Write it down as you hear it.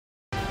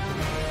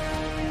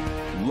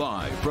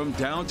Live from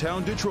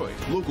downtown Detroit,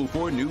 Local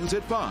 4 News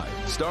at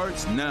 5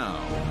 starts now.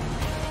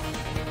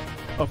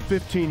 A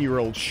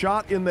 15-year-old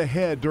shot in the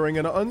head during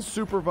an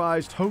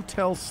unsupervised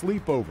hotel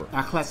sleepover.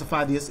 I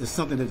classify this as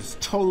something that is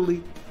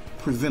totally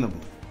preventable.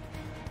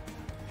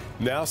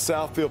 Now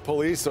Southfield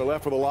police are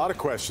left with a lot of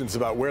questions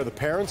about where the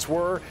parents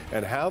were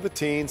and how the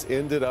teens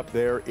ended up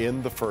there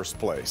in the first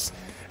place.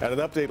 At an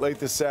update late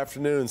this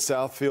afternoon,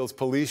 Southfield's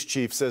police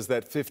chief says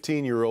that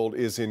 15-year-old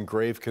is in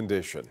grave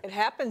condition. It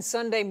happened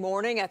Sunday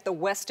morning at the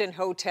Westin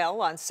Hotel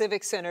on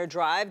Civic Center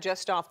Drive,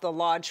 just off the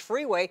Lodge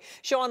Freeway.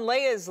 Sean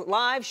Lay is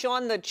live.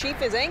 Sean, the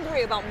chief is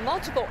angry about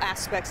multiple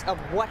aspects of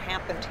what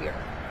happened here.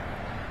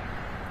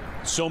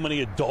 So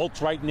many adults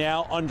right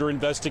now under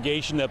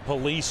investigation that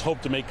police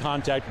hope to make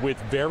contact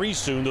with very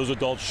soon. Those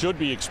adults should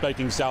be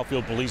expecting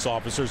Southfield police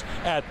officers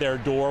at their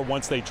door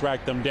once they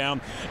track them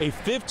down. A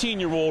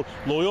 15-year-old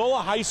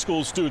Loyola High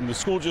School student, the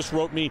school just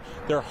wrote me,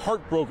 they're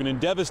heartbroken and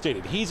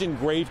devastated. He's in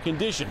grave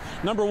condition.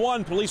 Number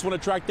one, police want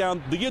to track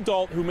down the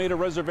adult who made a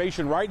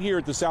reservation right here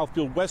at the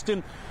Southfield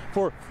Westin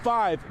for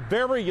 5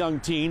 very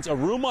young teens, a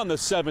room on the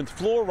 7th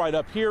floor right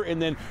up here,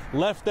 and then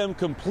left them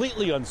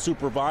completely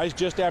unsupervised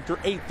just after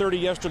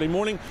 8:30 yesterday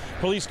morning.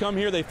 Police come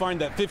here, they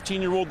find that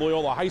 15-year-old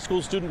Loyola High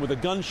School student with a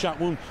gunshot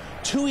wound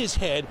to his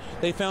head.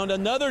 They found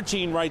another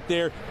teen right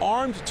there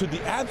armed to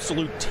the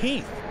absolute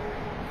teeth.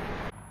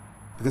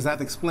 Because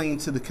I've explained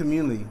to the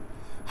community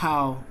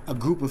how a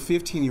group of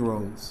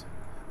 15-year-olds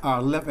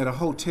are left at a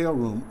hotel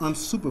room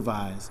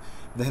unsupervised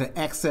that had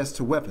access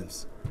to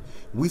weapons.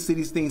 We see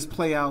these things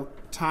play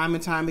out time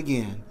and time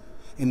again,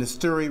 and the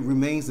story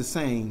remains the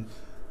same.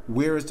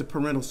 Where is the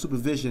parental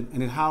supervision,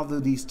 and then how do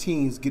these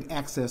teens get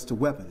access to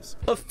weapons?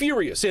 A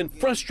furious and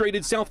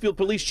frustrated Southfield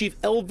Police Chief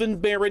Elvin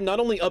Barron not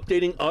only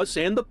updating us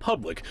and the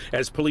public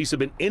as police have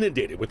been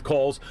inundated with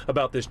calls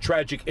about this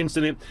tragic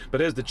incident,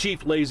 but as the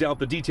chief lays out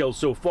the details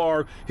so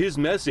far, his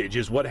message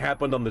is what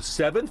happened on the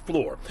 7th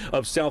floor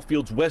of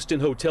Southfield's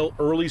Westin Hotel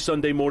early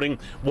Sunday morning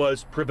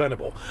was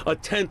preventable. A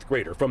 10th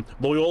grader from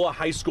Loyola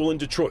High School in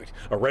Detroit,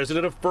 a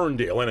resident of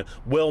Ferndale and a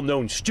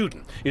well-known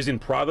student, is in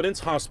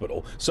Providence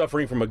Hospital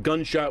suffering from a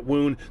gunshot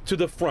wound to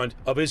the front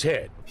of his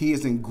head. He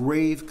is in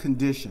grave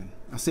condition.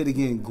 I said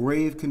again,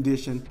 grave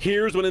condition.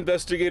 Here's what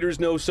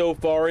investigators know so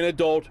far: an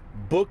adult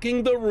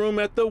booking the room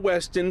at the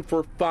Westin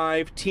for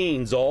 5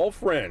 teens, all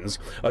friends,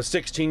 a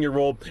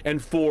 16-year-old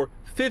and 4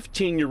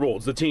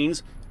 15-year-olds. The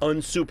teens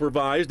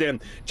unsupervised,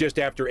 and just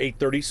after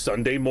 8:30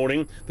 Sunday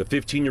morning, the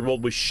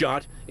 15-year-old was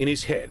shot in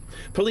his head.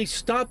 Police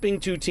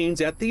stopping 2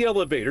 teens at the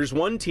elevators.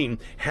 One teen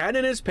had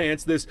in his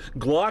pants this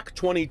Glock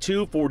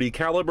 22 .40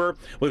 caliber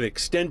with an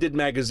extended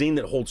magazine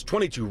that holds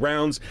 22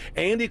 rounds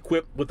and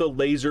equipped with a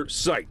laser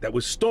sight that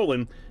was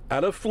stolen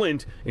out of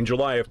Flint in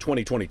July of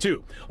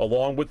 2022,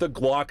 along with the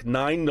Glock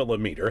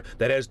 9mm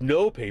that has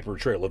no paper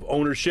trail of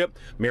ownership.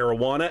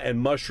 Marijuana and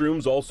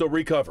mushrooms also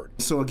recovered.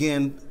 So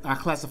again, I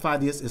classify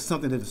this as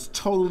something that is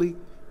totally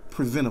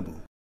preventable.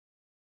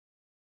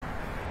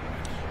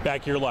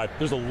 Back here live.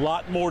 There's a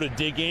lot more to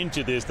dig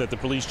into this that the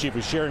police chief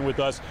is sharing with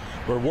us.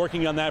 We're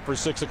working on that for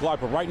 6 o'clock.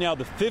 But right now,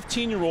 the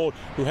 15-year-old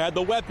who had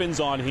the weapons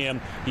on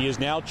him, he is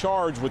now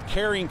charged with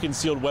carrying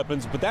concealed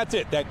weapons. But that's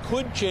it. That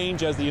could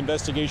change as the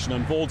investigation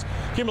unfolds.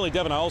 Kimberly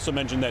Devin, I also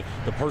mentioned that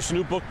the person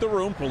who booked the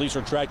room, police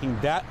are tracking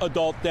that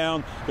adult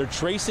down. They're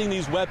tracing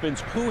these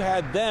weapons. Who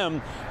had them?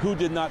 Who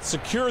did not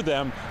secure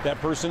them?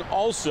 That person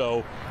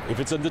also,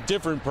 if it's a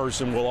different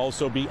person, will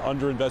also be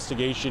under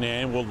investigation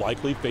and will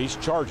likely face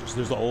charges.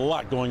 There's a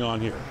lot going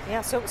on here.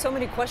 Yeah, so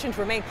many questions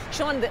remain.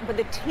 Sean, but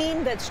the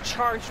teen that's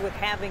charged with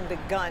having the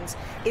guns,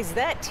 is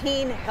that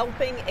teen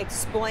helping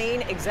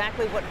explain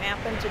exactly what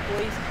happened to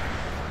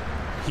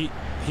police?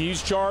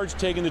 He's charged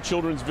taking the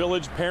Children's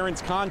Village.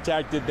 Parents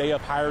contacted. They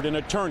have hired an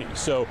attorney.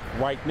 So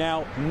right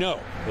now, no.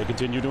 They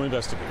continue to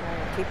investigate.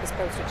 Keep us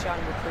posted, Sean.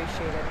 We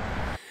appreciate it.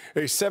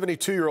 A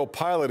 72-year-old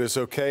pilot is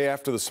okay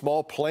after the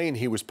small plane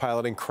he was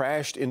piloting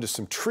crashed into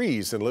some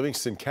trees in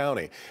Livingston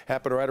County.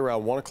 Happened right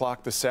around 1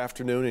 o'clock this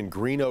afternoon in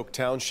Green Oak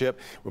Township.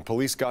 When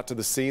police got to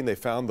the scene, they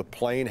found the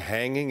plane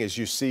hanging, as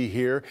you see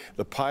here.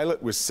 The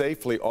pilot was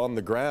safely on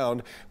the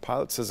ground.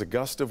 Pilot says a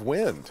gust of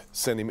wind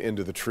sent him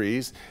into the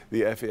trees.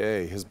 The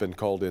FAA has been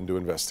called in to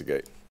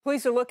investigate.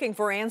 Police are looking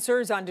for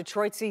answers on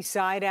Detroit's east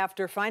side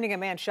after finding a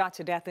man shot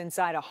to death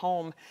inside a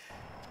home.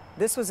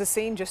 This was a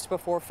scene just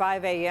before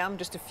 5 a.m.,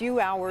 just a few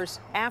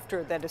hours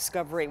after the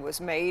discovery was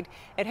made.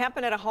 It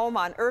happened at a home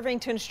on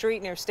Irvington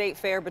Street near State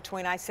Fair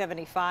between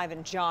I-75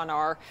 and John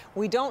R.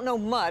 We don't know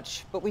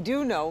much, but we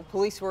do know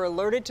police were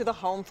alerted to the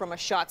home from a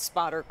shot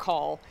spotter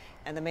call,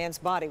 and the man's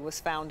body was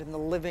found in the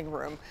living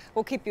room.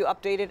 We'll keep you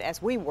updated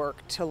as we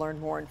work to learn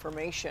more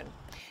information.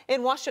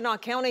 In Washtenaw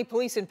County,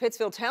 police in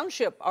Pittsfield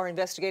Township are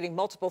investigating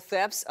multiple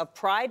thefts of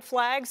pride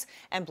flags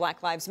and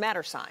Black Lives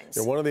Matter signs.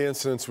 One of the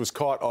incidents was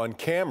caught on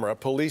camera.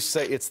 Police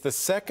say it's the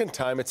second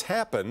time it's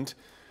happened.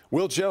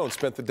 Will Jones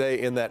spent the day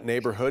in that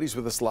neighborhood. He's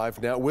with us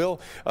live now. Will,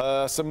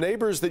 some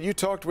neighbors that you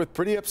talked with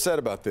pretty upset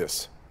about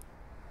this.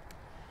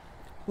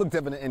 Look,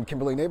 Devin and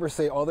Kimberly, neighbors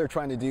say all they're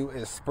trying to do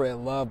is spread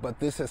love, but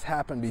this has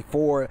happened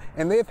before.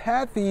 And they've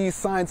had these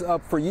signs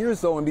up for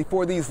years, though, and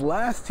before these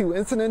last two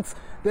incidents,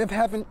 they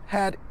haven't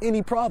had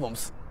any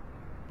problems.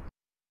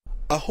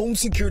 A home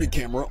security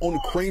camera on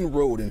Crane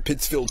Road in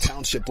Pittsfield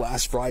Township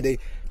last Friday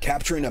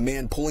capturing a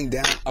man pulling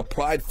down a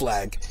pride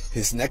flag.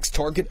 His next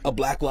target, a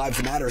Black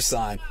Lives Matter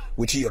sign,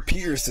 which he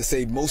appears to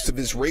save most of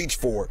his rage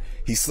for.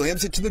 He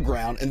slams it to the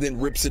ground and then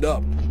rips it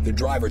up, the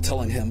driver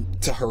telling him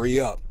to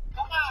hurry up.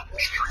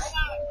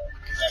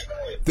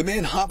 The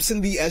man hops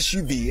in the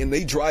SUV and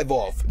they drive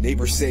off.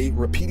 Neighbors say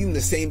repeating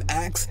the same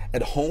acts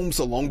at homes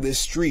along this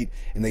street,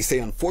 and they say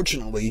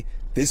unfortunately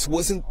this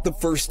wasn't the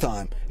first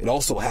time. It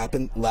also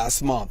happened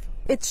last month.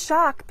 It's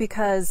shock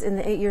because in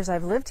the 8 years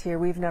I've lived here,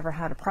 we've never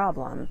had a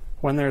problem.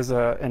 When there's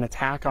an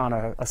attack on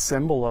a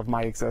symbol of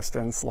my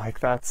existence, like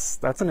that's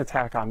an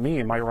attack on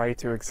me, my right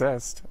to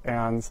exist,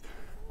 and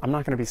I'm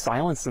not going to be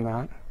silenced in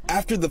that.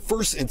 After the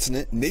first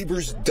incident,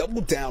 neighbors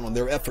doubled down on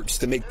their efforts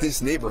to make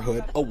this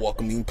neighborhood a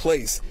welcoming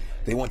place.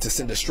 They want to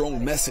send a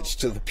strong message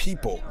to the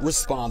people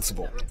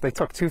responsible. They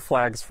took 2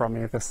 flags from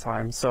me this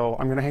time, so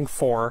I'm going to hang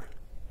 4,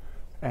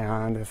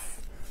 and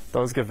if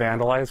those get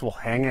vandalized, we'll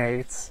hang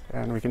 8,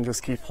 and we can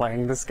just keep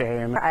playing this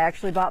game. I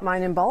actually bought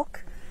mine in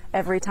bulk.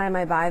 Every time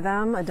I buy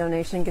them, a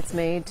donation gets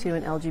made to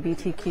an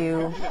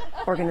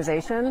LGBTQ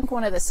organization. I think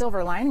one of the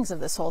silver linings of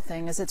this whole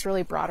thing is it's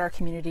really brought our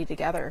community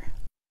together.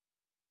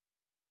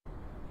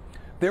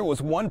 There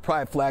was one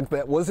pride flag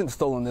that wasn't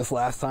stolen this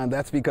last time.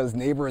 That's because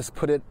neighbors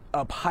put it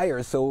up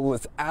higher so it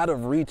was out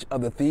of reach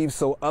of the thieves,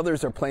 so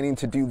others are planning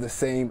to do the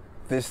same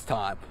this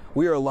time.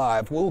 We are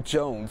live. Will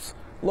Jones,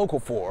 Local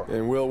 4.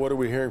 And Will, what are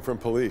we hearing from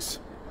police?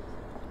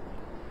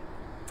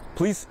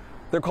 Police,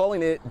 they're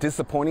calling it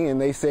disappointing, and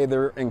they say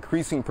they're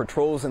increasing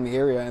patrols in the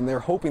area, and they're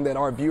hoping that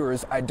our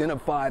viewers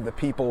identify the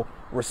people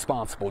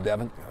responsible,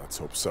 Devin. Yeah, let's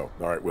hope so.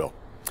 All right, Will.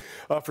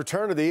 A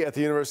fraternity at the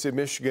University of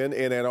Michigan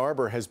in Ann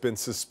Arbor has been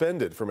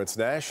suspended from its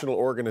national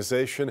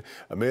organization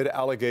amid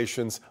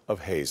allegations of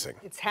hazing.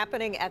 It's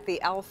happening at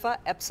the Alpha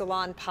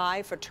Epsilon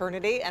Pi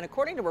fraternity, and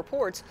according to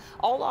reports,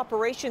 all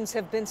operations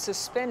have been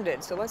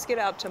suspended. So let's get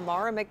out to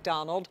Mara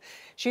McDonald.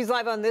 She's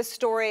live on this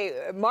story.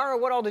 Mara,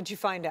 what all did you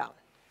find out?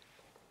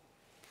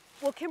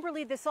 Well,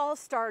 Kimberly, this all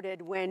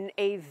started when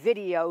a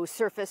video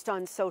surfaced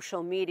on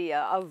social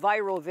media, a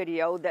viral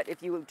video that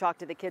if you talk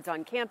to the kids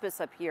on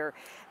campus up here,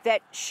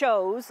 that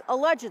shows,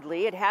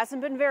 allegedly, it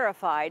hasn't been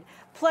verified,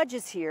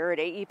 pledges here at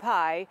AE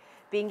Pi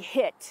being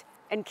hit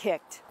and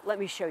kicked. Let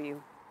me show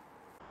you.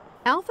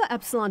 Alpha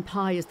Epsilon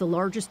Pi is the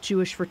largest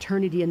Jewish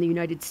fraternity in the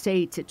United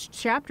States. Its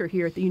chapter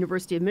here at the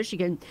University of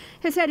Michigan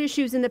has had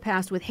issues in the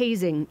past with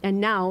hazing,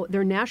 and now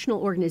their national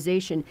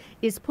organization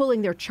is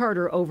pulling their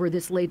charter over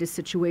this latest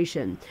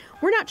situation.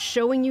 We're not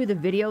showing you the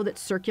video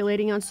that's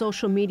circulating on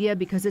social media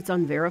because it's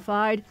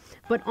unverified,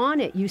 but on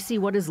it you see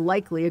what is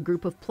likely a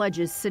group of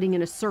pledges sitting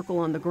in a circle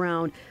on the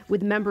ground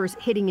with members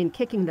hitting and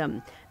kicking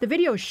them. The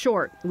video is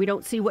short. We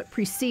don't see what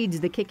precedes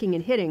the kicking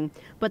and hitting,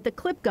 but the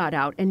clip got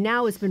out and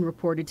now has been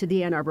reported to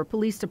the Ann Arbor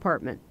Police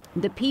Department.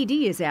 The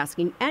PD is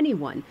asking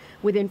anyone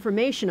with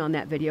information on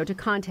that video to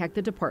contact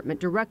the department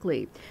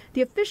directly.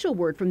 The official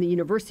word from the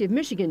University of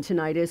Michigan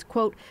tonight is,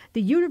 quote,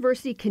 the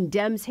university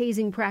condemns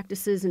hazing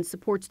practices and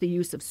supports the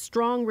use of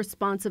strong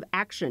responsive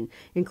action,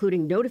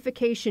 including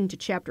notification to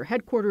chapter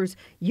headquarters,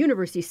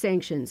 university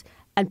sanctions,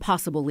 and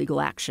possible legal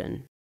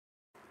action.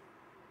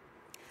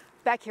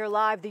 Back here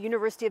live, the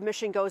University of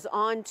Michigan goes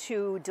on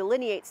to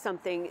delineate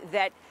something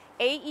that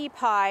AE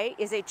Pi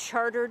is a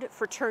chartered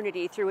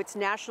fraternity through its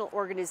national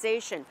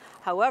organization.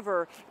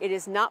 However, it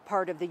is not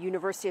part of the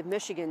University of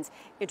Michigan's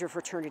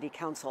Interfraternity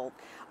Council.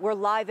 We're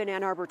live in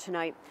Ann Arbor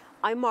tonight.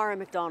 I'm Mara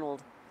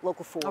McDonald,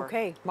 Local 4.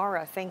 Okay,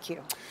 Mara, thank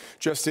you.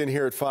 Just in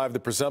here at 5, the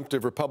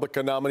presumptive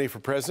Republican nominee for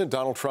president,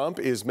 Donald Trump,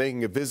 is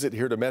making a visit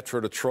here to Metro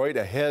Detroit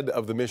ahead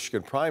of the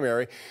Michigan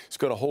primary. He's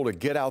going to hold a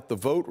Get Out the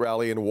Vote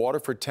rally in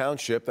Waterford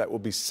Township. That will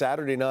be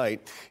Saturday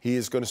night. He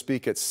is going to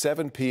speak at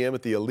 7 p.m.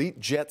 at the Elite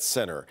Jet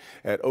Center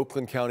at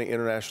Oakland County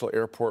International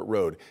Airport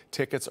Road.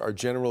 Tickets are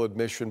general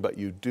admission, but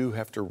you do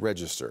have to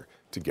register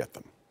to get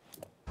them.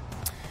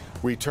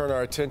 We turn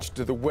our attention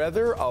to the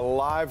weather, a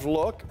live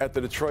look at the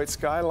Detroit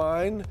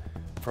skyline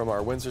from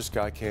our Windsor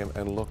Skycam,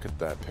 and look at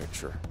that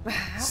picture.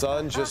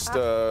 Sun just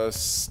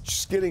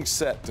getting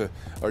set to,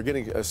 or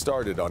getting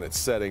started on its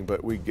setting,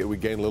 but we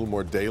gain a little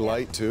more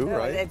daylight too,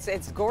 right?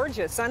 It's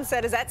gorgeous.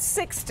 Sunset is at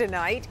 6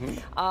 tonight,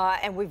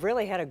 and we've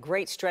really had a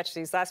great stretch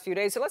these last few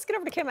days. So let's get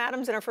over to Kim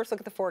Adams and our first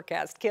look at the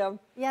forecast. Kim.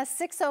 Yes,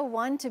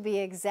 6:01 to be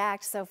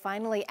exact. So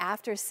finally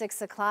after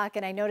 6 o'clock,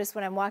 and I notice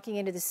when I'm walking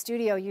into the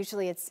studio,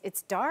 usually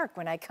it's dark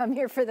when I come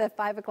here for the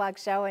 5 o'clock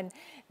show, and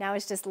now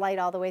it's just light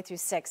all the way through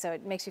 6. So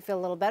it makes you feel a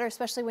little better,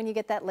 especially when you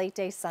get that late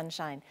day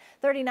sunshine.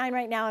 39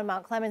 right now in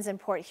Mount Clemens and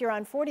Port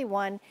Huron,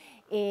 41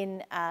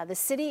 in the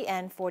city,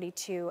 and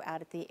 42 out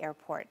at the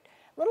airport.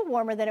 A little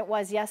warmer than it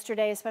was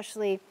yesterday,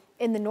 especially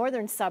in the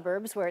northern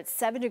suburbs, where it's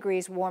 7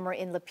 degrees warmer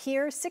in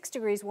Lapeer, 6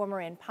 degrees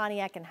warmer in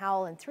Pontiac and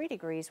Howell, and 3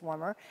 degrees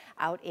warmer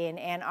out in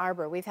Ann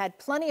Arbor. We've had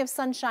plenty of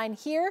sunshine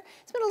here.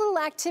 It's been a little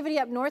activity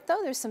up north,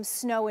 though. There's some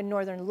snow in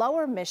northern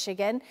lower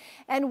Michigan,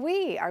 and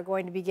we are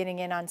going to be getting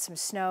in on some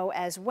snow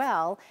as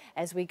well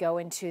as we go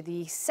into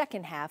the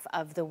second half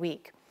of the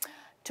week.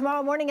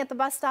 Tomorrow morning at the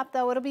bus stop,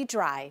 though, it'll be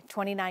dry,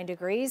 29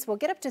 degrees. We'll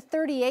get up to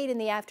 38 in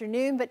the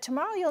afternoon, but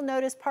tomorrow you'll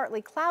notice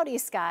partly cloudy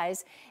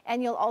skies,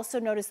 and you'll also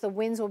notice the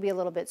winds will be a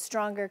little bit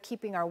stronger,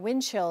 keeping our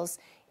wind chills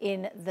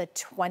in the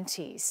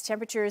 20s.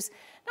 Temperatures,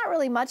 not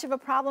really much of a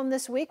problem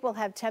this week. We'll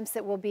have temps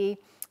that will be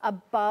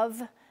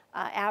above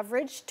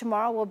average.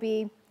 Tomorrow will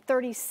be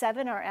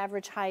 37. Our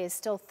average high is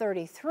still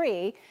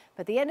 33.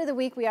 But the end of the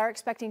week, we are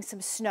expecting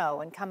some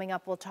snow. And coming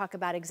up, we'll talk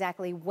about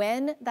exactly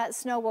when that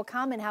snow will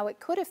come and how it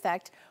could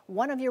affect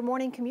one of your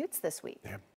morning commutes this week. Yeah.